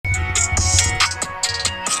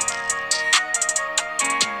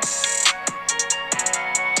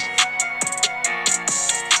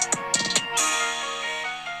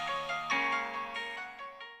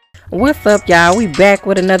What's up, y'all? We back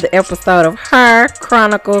with another episode of Her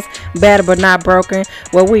Chronicles, Battered but Not Broken,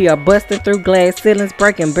 where we are busting through glass ceilings,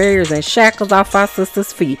 breaking barriers and shackles off our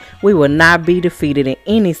sisters' feet. We will not be defeated in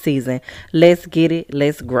any season. Let's get it.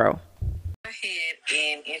 Let's grow. Go ahead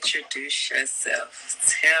and introduce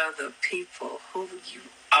yourself. Tell the people who you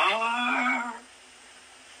are.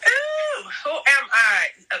 Ooh, who am I?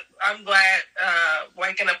 I'm glad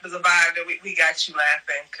waking up is a vibe that we got you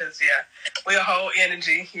laughing because, yeah, we're a whole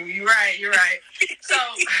energy. You're right. So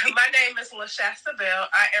my name is Lashasta.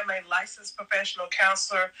 I am a licensed professional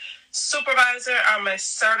counselor supervisor. I'm a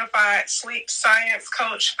certified sleep science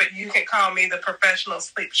coach, but you can call me the professional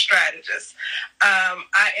sleep strategist.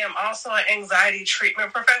 I am also an anxiety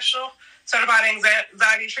treatment professional. Certified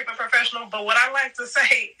anxiety treatment professional. But what I like to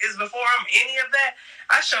say is before I'm any of that,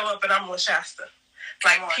 I show up and I'm Lashasta.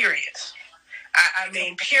 Like, period. I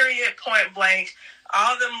mean, period, point blank.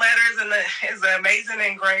 All them letters is amazing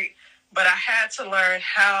and great, but I had to learn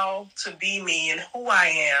how to be me and who I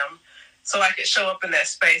am so I could show up in that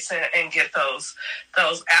space and get those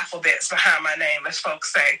alphabets behind my name, as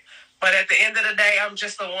folks say. But at the end of the day, I'm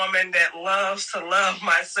just a woman that loves to love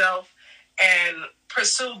myself and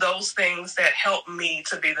pursue those things that help me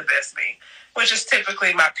to be the best me, which is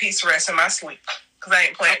typically my peace, rest, and my sleep, because I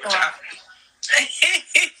ain't playing with y'all.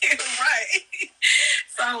 Right.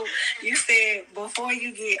 So you said before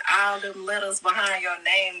you get all them letters behind your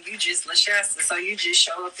name, you just Lashasta, so you just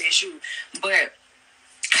show up as you. But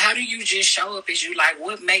how do you just show up as you? Like,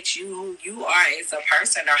 what makes you who you are as a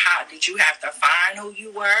person? Or how did you have to find who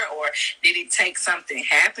you were? Or did it take something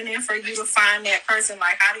happening for you to find that person?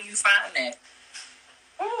 Like, how do you find that?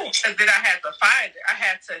 Ooh, and then I had to find it. I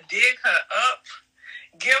had to dig her up,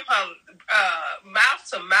 give her mouth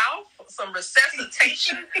to mouth, some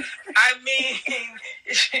resuscitation. I mean,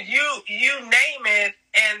 you name it,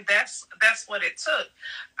 and that's what it took.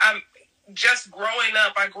 Just growing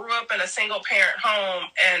up, I grew up in a single parent home,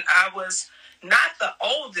 and I was not the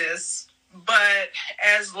oldest, but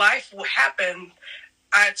as life happened,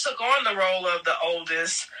 I took on the role of the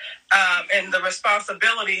oldest and the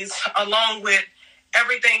responsibilities along with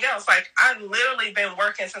everything else. Like, I've literally been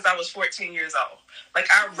working since I was 14 years old. Like,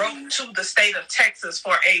 I wrote to the state of Texas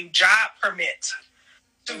for a job permit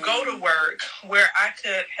to go to work where I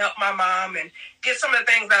could help my mom and get some of the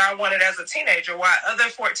things that I wanted as a teenager, while other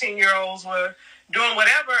 14-year-olds were doing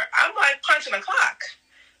whatever. I'm like punching a clock.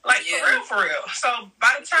 Like, yeah. For real. So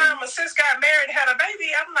by the time my sis got married and had a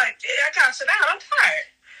baby, I'm like, yeah, I gotta sit down. I'm tired.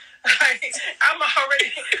 Like, I'm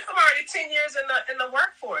already 10 years in the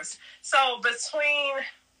workforce. So between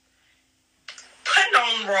putting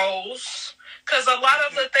on roles, because a lot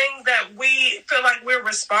of the things that we feel like we're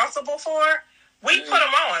responsible for, we put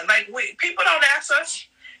them on. Like, people don't ask us.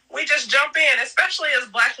 We just jump in, especially as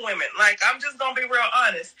Black women. Like, I'm just going to be real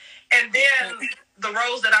honest. And then the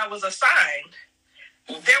roles that I was assigned,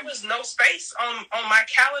 there was no space on my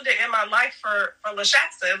calendar in my life for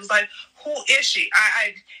Lashasta. It was like, who is she?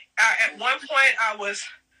 I at one point, I was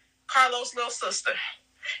Carlos' little sister.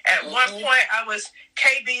 At one point, I was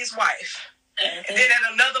KB's wife. And then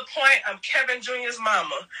at another point, I'm Kevin Jr.'s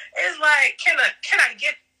mama. It's like, can I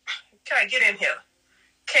get in here?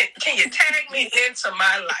 Can you tag me into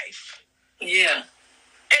my life? Yeah.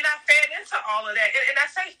 And I fed into all of that. And I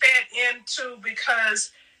say fed into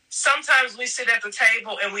because sometimes we sit at the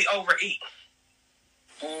table and we overeat.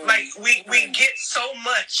 Like, we get so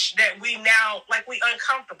much that we now, like, we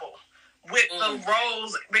uncomfortable with the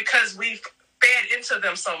roles because we've fed into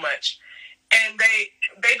them so much. And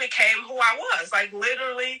they became who I was. Like,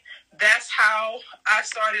 literally, that's how I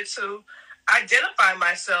started to identify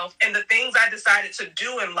myself. And the things I decided to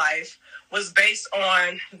do in life was based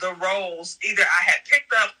on the roles either I had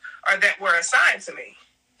picked up or that were assigned to me.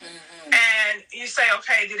 And you say,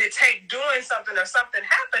 okay, did it take doing something or something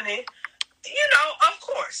happening? You know, of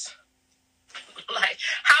course. Like,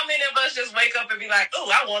 how many of us just wake up and be like,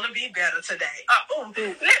 oh, I want to be better today.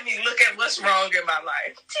 Let me look at what's wrong in my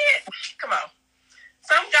life. Come on.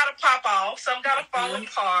 Some got to pop off. Some got to fall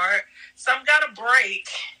apart. Some got to break.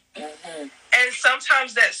 And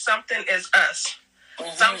sometimes that something is us.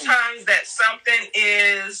 Sometimes that something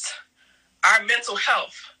is our mental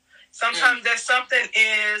health. Sometimes that something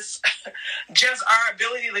is just our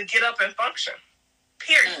ability to get up and function.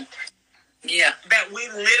 Period. Yeah. That we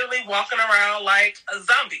literally walking around like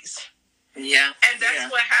zombies. Yeah. And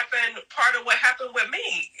that's what happened. Part of what happened with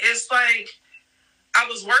me is, like, I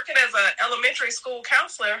was working as an elementary school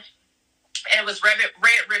counselor, and it was Red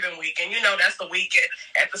Ribbon Week. And, you know, that's the week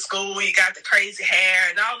at the school. You got the crazy hair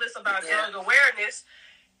and all this about drug awareness.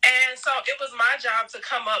 And so it was my job to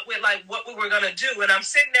come up with like what we were going to do. And I'm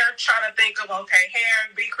sitting there trying to think of, okay, hair,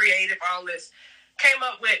 be creative, all this. Came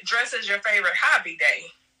up with dress as your favorite hobby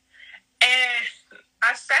day. And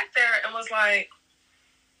I sat there and was like,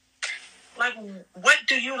 what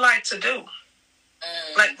do you like to do?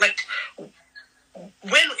 Like when,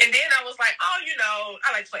 and then I was like, oh, you know,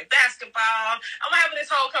 I like to play basketball. I'm having this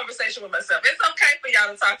whole conversation with myself. It's okay for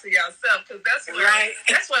y'all to talk to yourself, because that's where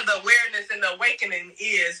that's where the awareness and the awakening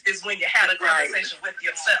is when you had a conversation with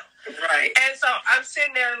yourself. Right. And so I'm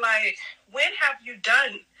sitting there like, when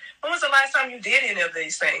was the last time you did any of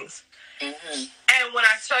these things? Mm-hmm. And when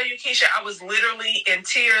I tell you, Keisha, I was literally in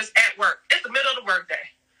tears at work. It's the middle of the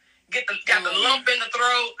workday. Got the lump in the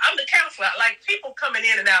throat. I'm the counselor. Like, people coming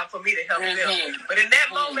in and out for me to help them. But in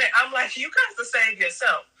that moment, I'm like, you got to save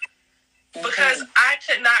yourself. Because I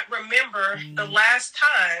could not remember the last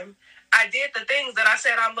time I did the things that I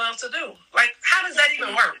said I love to do. Like, how does that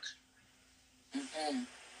even work?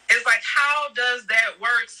 It's like, how does that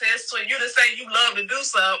work, sis, for you to say you love to do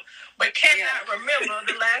something, but cannot remember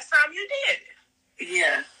the last time you did it?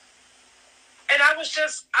 Yeah. And I was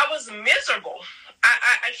miserable.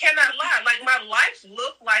 I cannot lie. Like, my life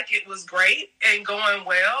looked like it was great and going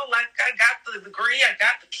well. Like, I got the degree, I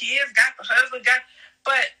got the kids, got the husband,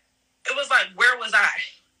 but it was like, where was I?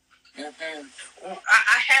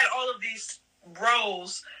 I had all of these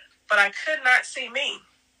roles, but I could not see me.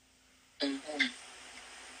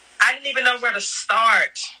 I didn't even know where to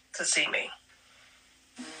start to see me.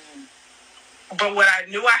 But what I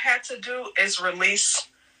knew I had to do is release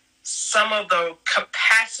some of the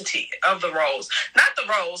capacity of the roles. Not the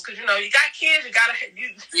roles, because, you know, you got kids,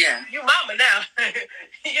 you mama now.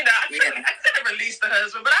 You know, I couldn't release the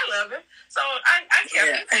husband, but I love him. So I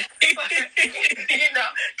kept him. You know,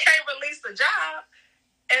 can't release the job.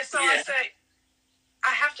 And so I said, I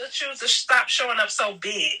have to choose to stop showing up so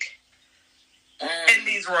big in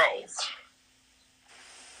these roles.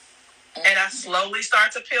 And I slowly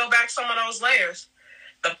start to peel back some of those layers.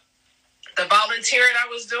 The volunteering I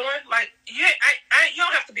was doing, like, you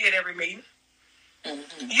don't have to be at every meeting.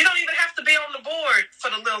 You don't even have to be on the board for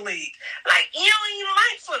the Little League. Like, you don't even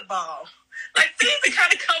like football. Like, these are the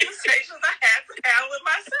kind of conversations I had to have with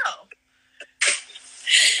myself.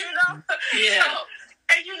 You know? Yeah. So,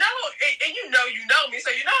 and you know me,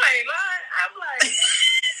 so you know I ain't lying. I'm like,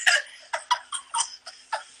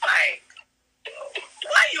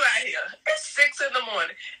 why you out here? It's 6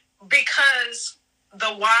 a.m. Because the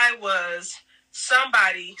why was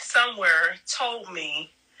somebody somewhere told me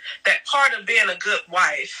that part of being a good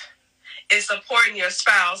wife is supporting your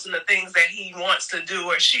spouse in the things that he wants to do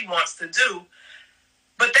or she wants to do.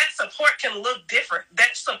 But that support can look different.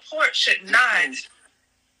 That support should not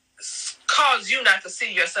cause you not to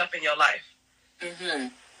see yourself in your life.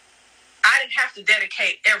 I didn't have to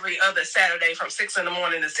dedicate every other Saturday from 6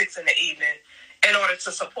 a.m. to 6 p.m. in order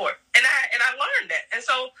to support. And I learned that. And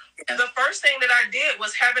so the first thing that I did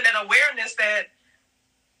was having an awareness that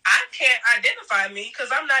I can't identify me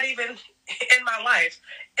because I'm not even in my life.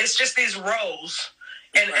 It's just these roles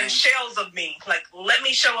and shells of me. Like, let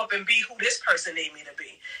me show up and be who this person need me to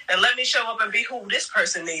be. And let me show up and be who this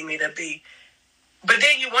person need me to be. But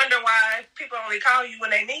then you wonder why people only call you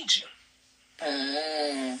when they need you.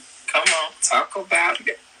 Come on, talk about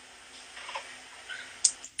it.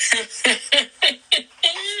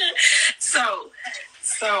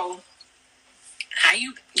 So how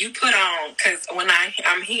you put on, because when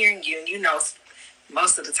I'm hearing you, and you know,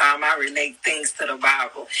 most of the time I relate things to the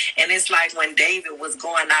Bible, and it's like when David was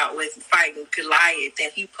going out with fighting Goliath,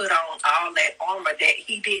 and he put on all that armor that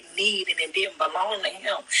he didn't need and it didn't belong to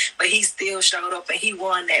him, but he still showed up and he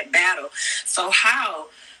won that battle. So how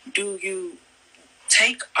do you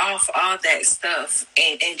take off all that stuff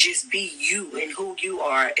and just be you and who you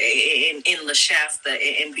are in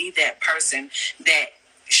Lashasta and be that person that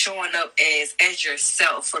showing up as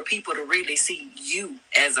yourself for people to really see you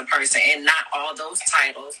as a person and not all those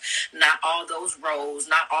titles, not all those roles,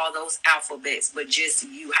 not all those alphabets, but just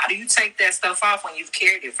you? How do you take that stuff off when you've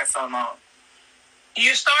carried it for so long?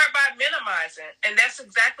 You start by minimizing, and that's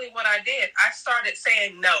exactly what I did. I started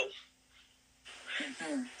saying no.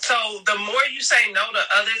 So the more you say no to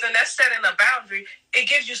others, and that's setting a boundary, it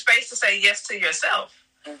gives you space to say yes to yourself.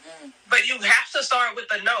 But you have to start with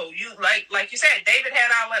the no. You like you said, David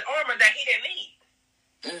had all that armor that he didn't need.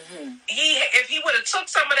 If he would have took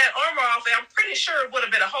some of that armor off, I'm pretty sure it would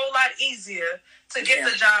have been a whole lot easier to get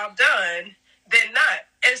the job done than not.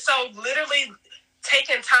 And so literally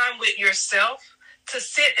taking time with yourself to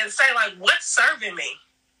sit and say, like, what's serving me?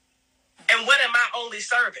 And what am I only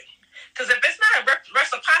serving? Because if it's not a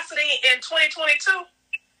reciprocity in 2022,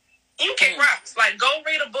 You kick rocks. Like, go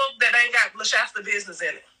read a book that ain't got Lashasta business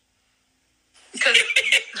in it. Because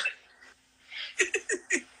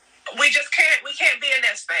we can't be in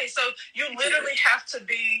that space. So you literally have to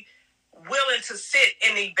be willing to sit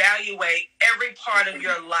and evaluate every part of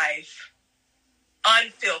your life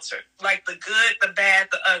unfiltered, like the good, the bad,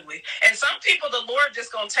 the ugly. And some people, the Lord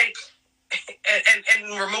just gonna take and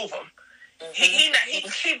remove them. He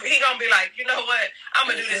gonna be like, you know what? I'm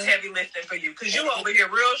gonna do this heavy lifting for you because you over here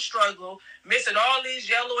real struggle, missing all these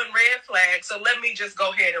yellow and red flags. So let me just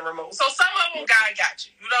go ahead and remove. So some of them, God got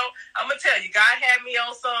you. You know, I'm gonna tell you, God had me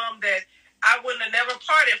on some that I wouldn't have never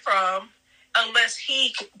parted from unless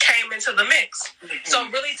He came into the mix. So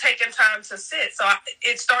really taking time to sit. So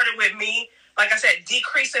it started with me, like I said,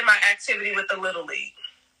 decreasing my activity with the Little League.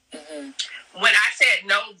 When I said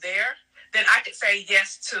no there, then I could say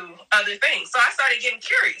yes to other things. So I started getting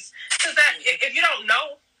curious. Because if you don't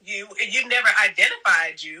know you, and you've never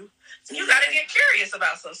identified you, you got to get curious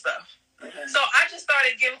about some stuff. So I just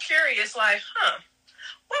started getting curious, like,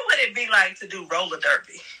 what would it be like to do roller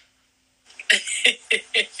derby? Because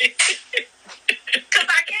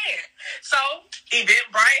I can. So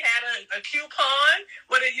Eventbrite had a coupon.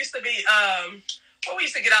 What it used to be, where we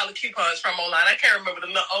used to get all the coupons from online. I can't remember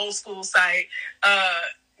the old school site.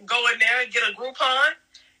 Go in there, get a Groupon,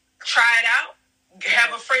 try it out,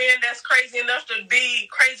 have a friend that's crazy enough to be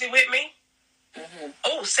crazy with me.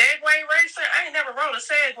 Oh, Segway racer? I ain't never rode a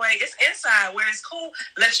Segway. It's inside where it's cool.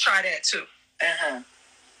 Let's try that too.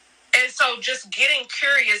 And so just getting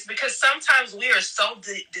curious, because sometimes we are so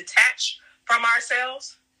detached from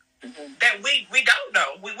ourselves that we don't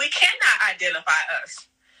know. We cannot identify us.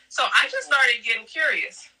 So I just started getting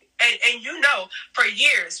curious. And you know, for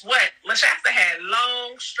years, Lashasta had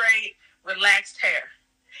long, straight, relaxed hair.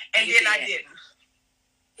 And then I didn't.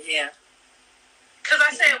 Yeah. Because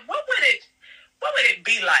I said, what would it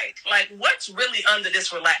be like? Like, what's really under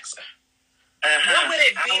this relaxer? What would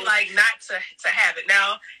it be like not to have it?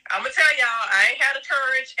 Now, I'm going to tell y'all, I ain't had the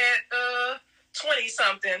courage at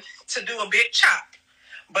 20-something to do a big chop.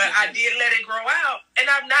 But I did let it grow out, and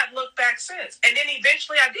I've not looked back since. And then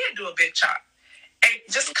eventually I did do a big chop. And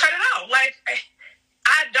just cut it out. Like,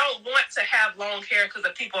 I don't want to have long hair because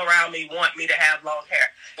the people around me want me to have long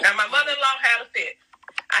hair. Now, my mother-in-law had a fit.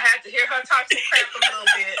 I had to hear her talk some crap a little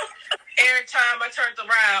bit. Every time I turned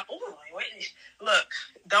around, look,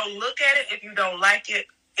 don't look at it if you don't like it,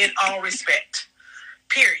 in all respect.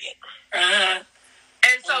 Period. And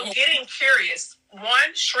so getting curious,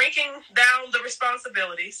 one, shrinking down the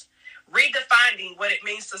responsibilities, redefining what it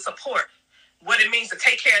means to support, what it means to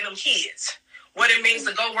take care of them kids, what it means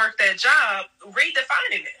to go work that job,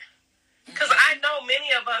 redefining it. Because I know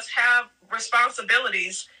many of us have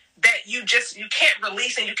responsibilities that you can't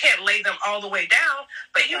release and you can't lay them all the way down,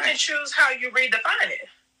 but you can choose how you redefine it.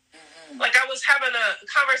 Like I was having a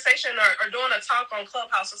conversation or doing a talk on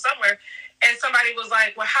Clubhouse or somewhere, and somebody was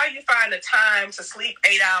like, well, how you find the time to sleep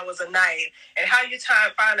 8 hours a night and how you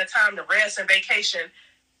find the time to rest and vacation.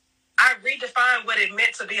 I redefined what it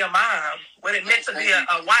meant to be a mom, what it meant to be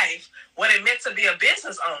a wife, what it meant to be a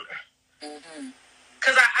business owner.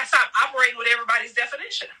 Because I stopped operating with everybody's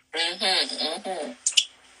definition.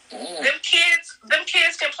 Them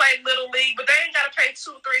kids can play Little League, but they ain't got to pay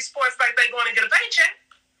 2-3 sports like they going to get a paycheck.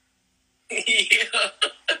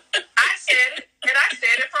 I said it, and I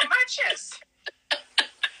said it from my chest.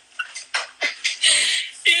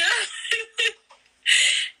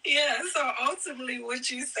 Yeah, so ultimately what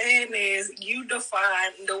you're saying is you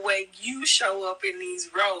define the way you show up in these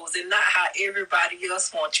roles and not how everybody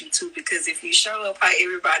else wants you to, because if you show up how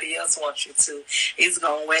everybody else wants you to, it's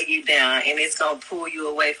going to weigh you down and it's going to pull you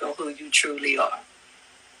away from who you truly are.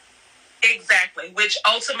 Exactly, which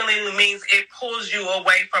ultimately means it pulls you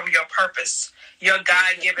away from your purpose, your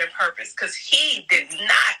God-given purpose, because He did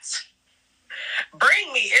not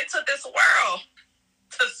bring me into this world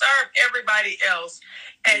to serve everybody else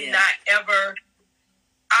and not ever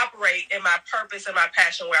operate in my purpose and my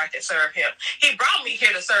passion where I can serve Him. He brought me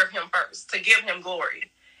here to serve Him first, to give Him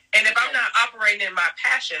glory. And if I'm not operating in my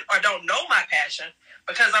passion or don't know my passion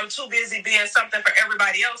because I'm too busy being something for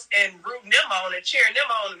everybody else and rooting them on and cheering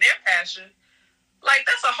them on in their passion, like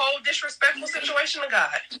that's a whole disrespectful situation to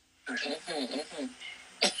God. I'm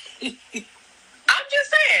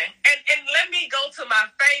just saying. And let me go to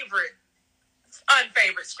my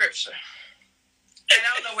unfavorite scripture. And I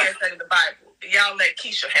don't know where it's at in the Bible. Y'all let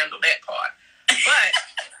Keisha handle that part. But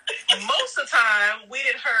most of the time, we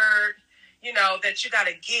done heard, that you got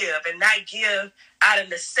to give and not give out of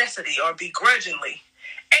necessity or begrudgingly.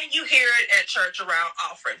 And you hear it at church around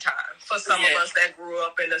offering time. For some of us that grew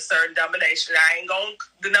up in a certain denomination, I ain't gonna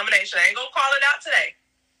call it out today.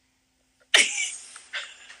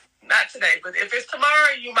 Not today, but if it's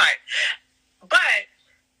tomorrow, you might. But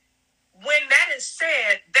when that is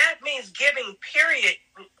said, that means giving, period,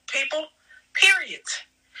 people, period.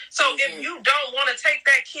 So if you don't want to take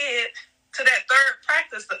that kid to that third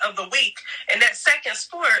practice of the week and that second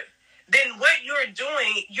sport, then what you're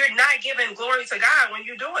doing, you're not giving glory to God when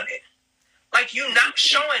you're doing it. Like, you're not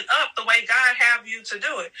showing up the way God have you to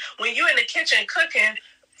do it. When you're in the kitchen cooking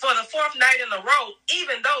for the fourth night in a row,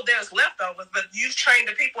 even though there's leftovers, but you've trained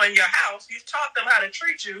the people in your house, you've taught them how to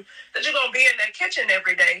treat you, that you're going to be in that kitchen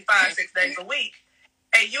every day, 5-6 days a week,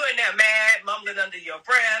 and you in there mad, mumbling under your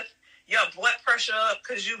breath, your blood pressure up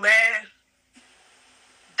because you mad.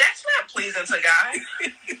 That's not pleasing to God.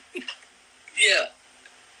 Yeah.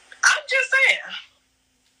 I'm just saying.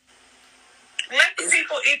 Let the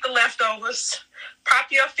people eat the leftovers.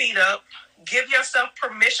 Prop your feet up. Give yourself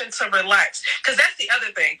permission to relax. Because that's the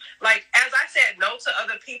other thing. Like, as I said no to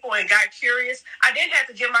other people and got curious, I didn't have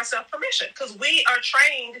to give myself permission. Because we are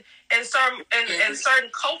trained in certain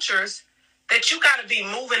cultures that you got to be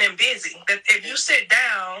moving and busy. That if you sit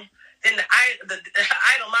down, then the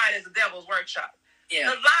idle mind is the devil's workshop. Yeah.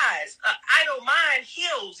 The lies. Idle mind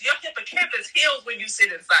heals. Your hippocampus heals when you sit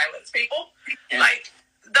in silence, people. Yeah. Like,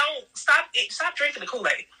 don't stop drinking the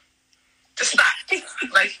Kool-Aid. Just stop.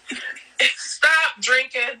 Like, stop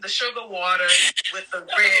drinking the sugar water with the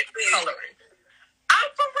red coloring. I'm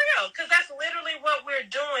for real, because that's literally what we're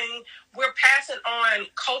doing. We're passing on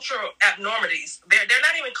cultural abnormities. They're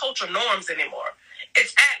not even cultural norms anymore.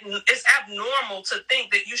 It's abnormal to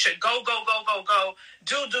think that you should go,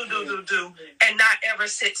 do, and not ever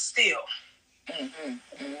sit still. Mm-hmm.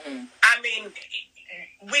 Mm-hmm. I mean,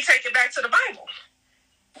 we take it back to the Bible.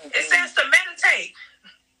 Mm-hmm. It says to meditate.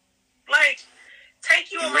 Like, take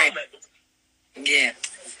you a moment. Yeah.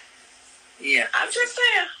 Yeah. I'm just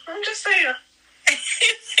saying.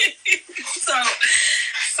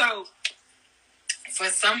 So for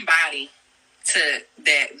somebody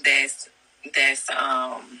that's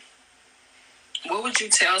what would you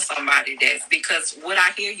tell somebody that's, because what I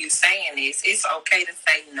hear you saying is it's okay to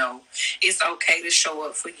say no. It's okay to show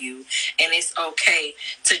up for you. And it's okay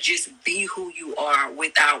to just be who you are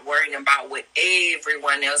without worrying about what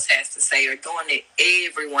everyone else has to say, or doing it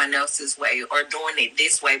everyone else's way, or doing it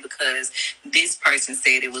this way because this person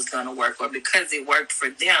said it was going to work, or because it worked for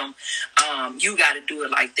them. You got to do it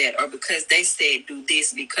like that, or because they said do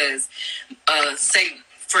this, because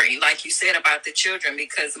like you said about the children,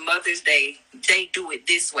 because Mother's Day, they do it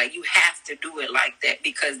this way. You have to do it like that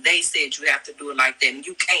because they said you have to do it like that. And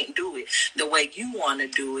you can't do it the way you want to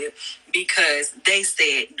do it because they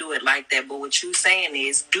said do it like that. But what you're saying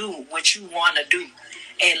is do what you want to do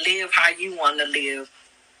and live how you want to live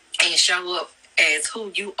and show up as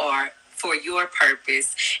who you are for your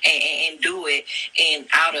purpose, and do it and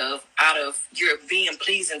out of your being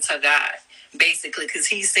pleasing to God. Basically, because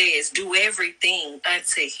he says do everything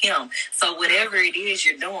unto him. So whatever it is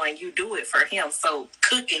you're doing, you do it for him. So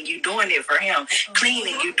cooking, you doing it for him.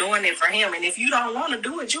 Cleaning, you doing it for him. And if you don't want to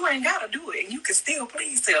do it, you ain't got to do it. You can still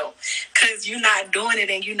please him because you're not doing it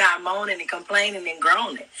and you're not moaning and complaining and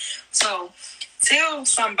groaning. So tell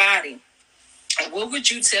somebody, what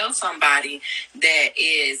would you tell somebody that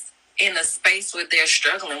is in a space where they're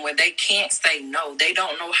struggling, where they can't say no, they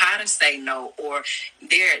don't know how to say no, or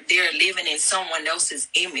they're living in someone else's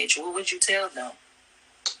image? What would you tell them?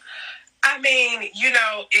 I mean,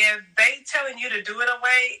 if they telling you to do it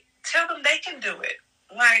away, tell them they can do it.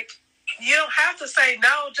 Like, you don't have to say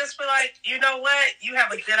no. Just be like, you know what? You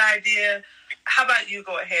have a good idea. How about you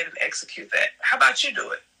go ahead and execute that? How about you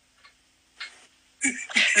do it?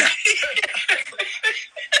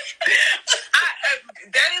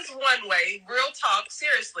 That is one way, real talk,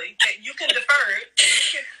 seriously, that you can defer it.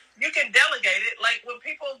 You can delegate it. Like, when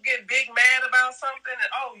people get big mad about something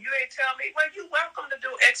and, oh, you ain't tell me, well, you're welcome to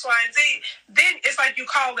do X, Y, and Z. Then it's like you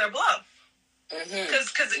call their bluff.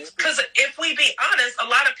 Because if we be honest, a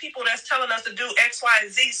lot of people that's telling us to do X, Y,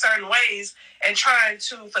 and Z certain ways and trying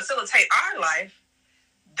to facilitate our life,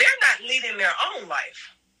 they're not leading their own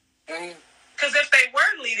life. Because if they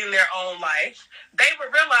were leading their own life, they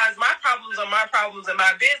would realize my problems are my problems and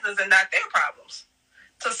my business and not their problems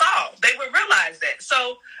to solve. They would realize that.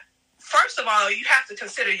 So, first of all, you have to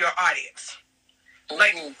consider your audience.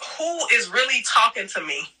 Like, who is really talking to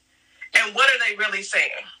me? And what are they really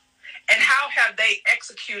saying? And how have they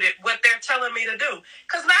executed what they're telling me to do?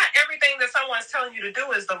 Because not everything that someone's telling you to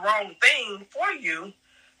do is the wrong thing for you,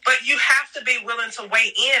 but you have to be willing to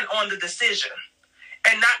weigh in on the decision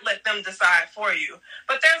and not let them decide for you.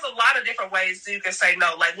 But there's a lot of different ways you can say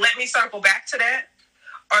no. Like, let me circle back to that,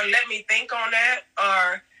 or let me think on that,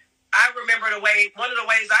 or I remember one of the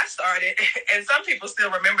ways I started, and some people still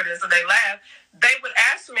remember this and they laugh. They would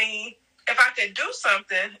ask me if I could do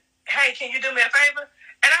something. Hey, can you do me a favor?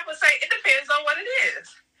 And I would say, it depends on what it is.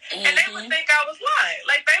 Mm-hmm. And they would think I was lying.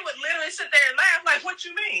 Like, they would literally sit there and laugh, like, what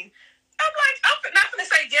you mean? I'm like, I'm not going to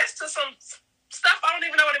say yes to some stuff I don't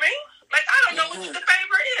even know what it means. Like, I don't know what the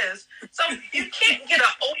favor is. So you can't get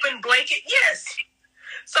an open blanket yes.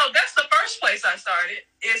 So that's the first place I started,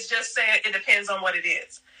 is just saying it depends on what it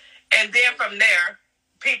is. And then from there,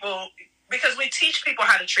 because we teach people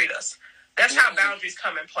how to treat us. That's how boundaries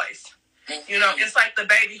come in place. You know, it's like the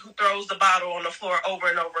baby who throws the bottle on the floor over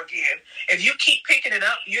and over again. If you keep picking it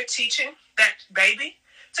up, you're teaching that baby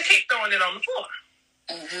to keep throwing it on the floor.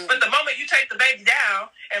 Mm-hmm. But the moment you take the baby down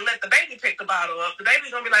and let the baby pick the bottle up, the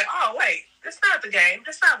baby's going to be like, oh, wait, that's not the game.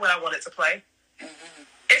 That's not what I wanted to play. Mm-hmm.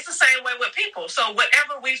 It's the same way with people. So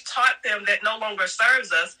whatever we've taught them that no longer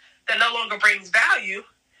serves us, that no longer brings value,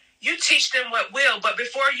 you teach them what will. But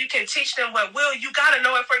before you can teach them what will, you got to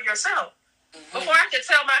know it for yourself. Mm-hmm. Before I could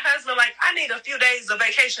tell my husband, like, I need a few days of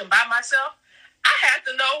vacation by myself, I had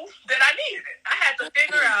to know that I needed it. I had to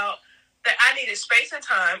figure out that I needed space and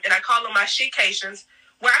time, and I call them my she-cations,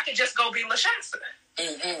 where I could just go be Lashasta.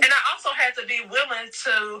 Mm-hmm. And I also had to be willing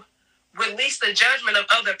to release the judgment of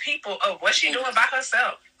other people of what she doing by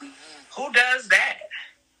herself. Mm-hmm. Who does that?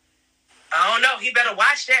 I don't know. He better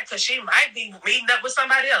watch that, because she might be meeting up with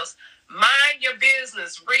somebody else. Mind your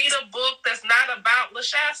business. Read a book that's not about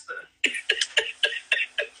Lashasta.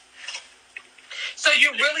 So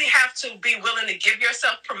you really have to be willing to give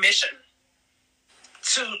yourself permission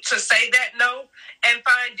to say that no, and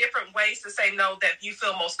find different ways to say no that you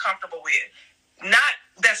feel most comfortable with. Not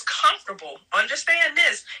that's comfortable. Understand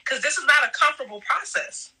this, because this is not a comfortable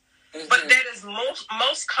process, but that is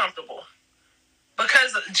most comfortable.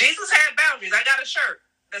 Because Jesus had boundaries. I got a shirt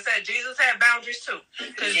that said Jesus had boundaries too.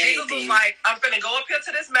 Because Jesus was like, I'm finna go up here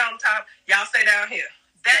to this mountaintop. Y'all stay down here.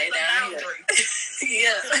 That's a boundary.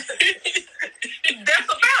 That's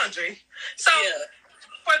a boundary. So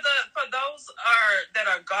for those that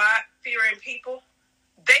are God-fearing people,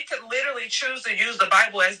 they could literally choose to use the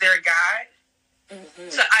Bible as their guide. Mm-hmm.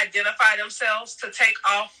 To identify themselves, to take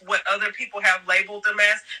off what other people have labeled them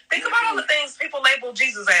as. Think about all the things people labeled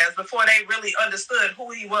Jesus as before they really understood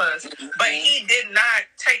who he was. Mm-hmm. But he did not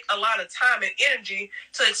take a lot of time and energy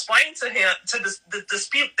to explain to him, to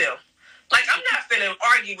dispute them. Like, I'm not finna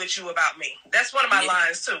argue with you about me. That's one of my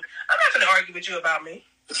lines, too. I'm not finna argue with you about me.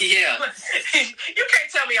 Yeah. You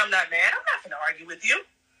can't tell me I'm not mad. I'm not finna argue with you.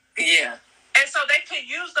 Yeah. And so they could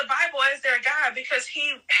use the Bible as their guide because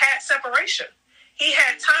he had separation. He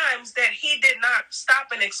had times that he did not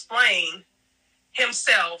stop and explain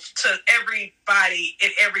himself to everybody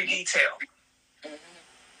in every detail. Mm-hmm.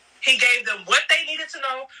 He gave them what they needed to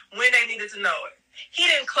know, when they needed to know it. He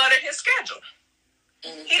didn't clutter his schedule.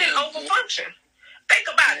 Mm-hmm. He didn't overfunction. Think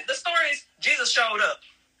about it. The story is Jesus showed up.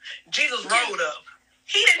 Jesus rode up.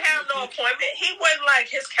 He didn't have no appointment. He wasn't like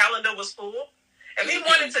his calendar was full. If he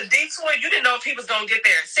wanted to detour, you didn't know if he was going to get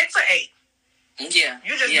there at 6 or 8. Yeah.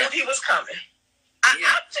 You just knew he was coming. I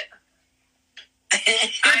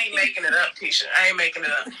ain't making it up, Keisha. I ain't making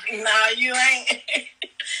it up. No, you ain't.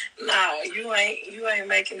 No, you ain't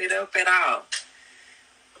making it up at all.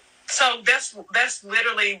 So that's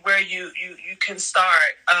literally where you can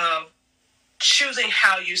start choosing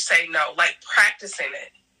how you say no, like practicing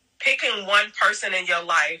it. Picking one person in your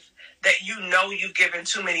life that you know you've given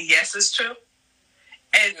too many yeses to,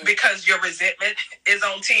 and because your resentment is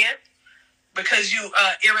on 10, because you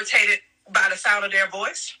irritated by the sound of their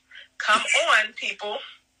voice. Come on, people.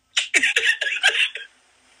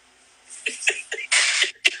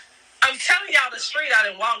 I'm telling y'all, the street I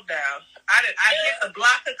didn't walk down. I hit the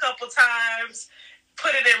block a couple times,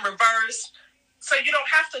 put it in reverse. So you don't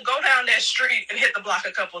have to go down that street and hit the block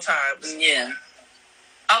a couple times. Yeah.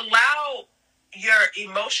 Allow your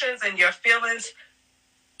emotions and your feelings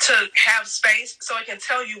to have space so it can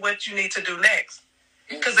tell you what you need to do next.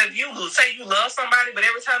 Because if you say you love somebody, but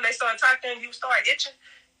every time they start talking, you start itching,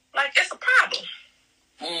 like, it's a problem.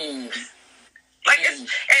 Like, it's,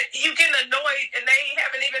 and you getting annoyed, and they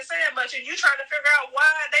haven't even said much, and you trying to figure out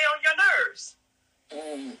why they on your nerves.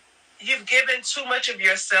 You've given too much of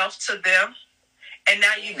yourself to them, and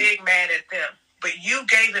now you big mad at them. But you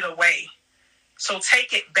gave it away. So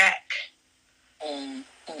take it back. And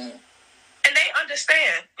they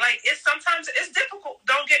understand. Like, sometimes it's difficult.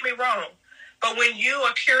 Don't get me wrong. But when you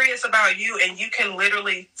are curious about you and you can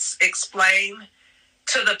literally explain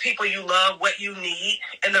to the people you love what you need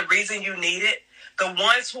and the reason you need it, the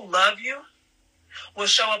ones who love you will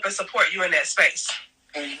show up and support you in that space.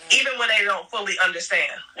 Even when they don't fully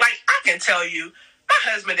understand. Like, I can tell you,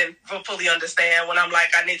 My husband didn't fully understand when I'm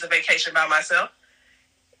like, I need a vacation by myself.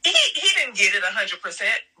 He didn't get it 100%,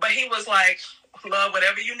 but he was like, love,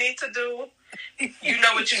 whatever you need to do, you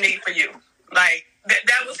know what you need for you. Like,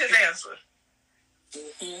 that was his answer.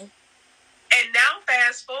 Mm-hmm. And now,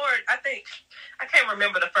 fast forward, I can't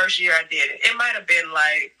remember the first year I did it. It might have been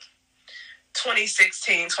like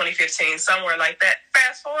 2016, 2015, somewhere like that.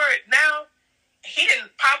 Fast forward, now, he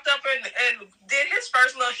didn't popped up and did his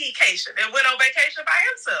first little he-cation and went on vacation by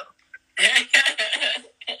himself.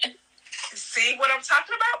 See what I'm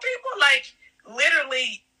talking about, people? Like,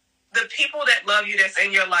 literally, the people that love you that's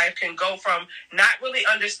in your life can go from not really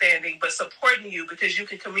understanding but supporting you because you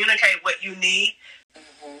can communicate what you need.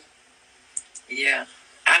 Mm-hmm. Yeah,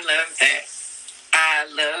 I love that. I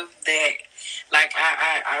love that. Like,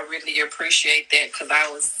 I really appreciate that because I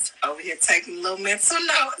was over here taking little mental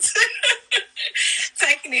notes,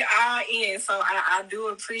 taking it all in. So I do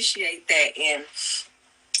appreciate that. And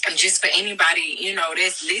just for anybody, you know,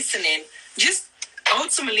 that's listening, just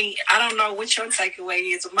ultimately, I don't know what your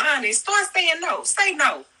takeaway is. Mine is start saying no. Say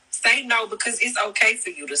no. Say no because it's okay for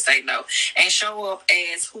you to say no and show up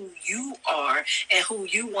as who you are and who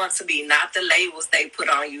you want to be, not the labels they put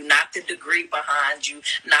on you, not the degree behind you,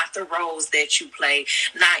 not the roles that you play,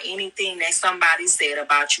 not anything that somebody said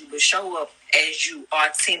about you, but show up as you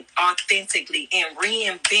authentically and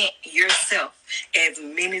reinvent yourself as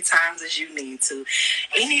many times as you need to.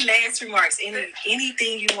 Any last remarks,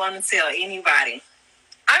 anything you want to tell anybody?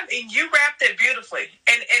 I mean, you wrapped it beautifully.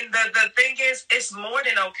 And the thing is, it's more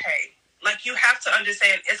than okay. Like, you have to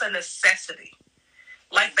understand it's a necessity.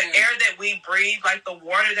 Like, the air that we breathe, like the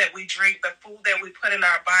water that we drink, the food that we put in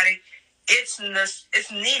our body, it's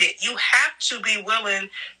needed. You have to be willing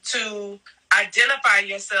to identify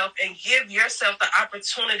yourself and give yourself the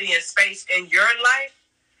opportunity and space in your life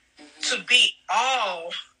to be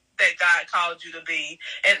all that God called you to be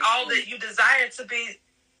and all that you desire to be.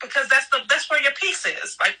 Because that's where your peace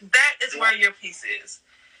is. Like, that is where your peace is.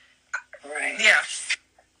 Right. Yeah.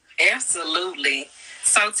 Absolutely.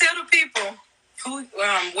 So tell the people who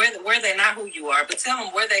where they're not who you are, but tell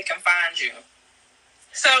them where they can find you.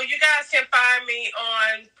 So you guys can find me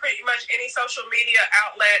on pretty much any social media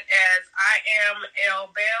outlet as I am L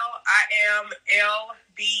Bell. I am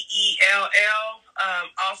LBELL.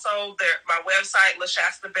 Also, my website,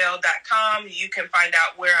 LashastaBell.com. You can find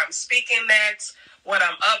out where I'm speaking next, what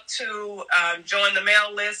I'm up to, join the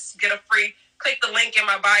mail list, click the link in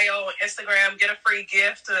my bio on Instagram, get a free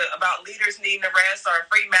gift about leaders needing a rest or a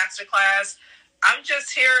free masterclass. I'm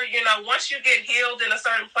just here, you know, once you get healed in a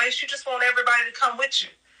certain place, you just want everybody to come with you.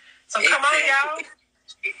 So come on, y'all.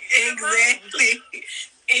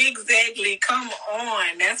 Exactly. Come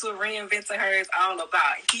on. That's what Reinventing Her is all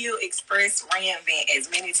about. Heal, express, reinvent as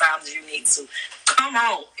many times as you need to. Come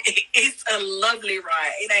on. It's a lovely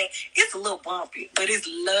ride. It's a little bumpy, but it's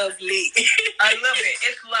lovely. I love it.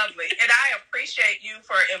 It's lovely. And I appreciate you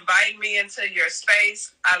for inviting me into your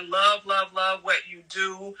space. I love, love, love what you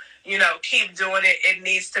do. You know, keep doing it. It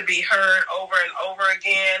needs to be heard over and over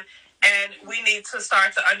again. And we need to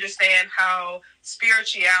start to understand how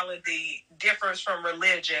spirituality differs from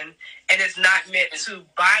religion. And it's not meant to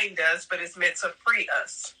bind us, but it's meant to free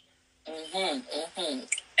us. And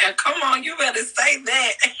come on, you better say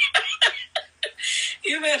that.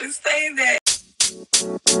 You better say that.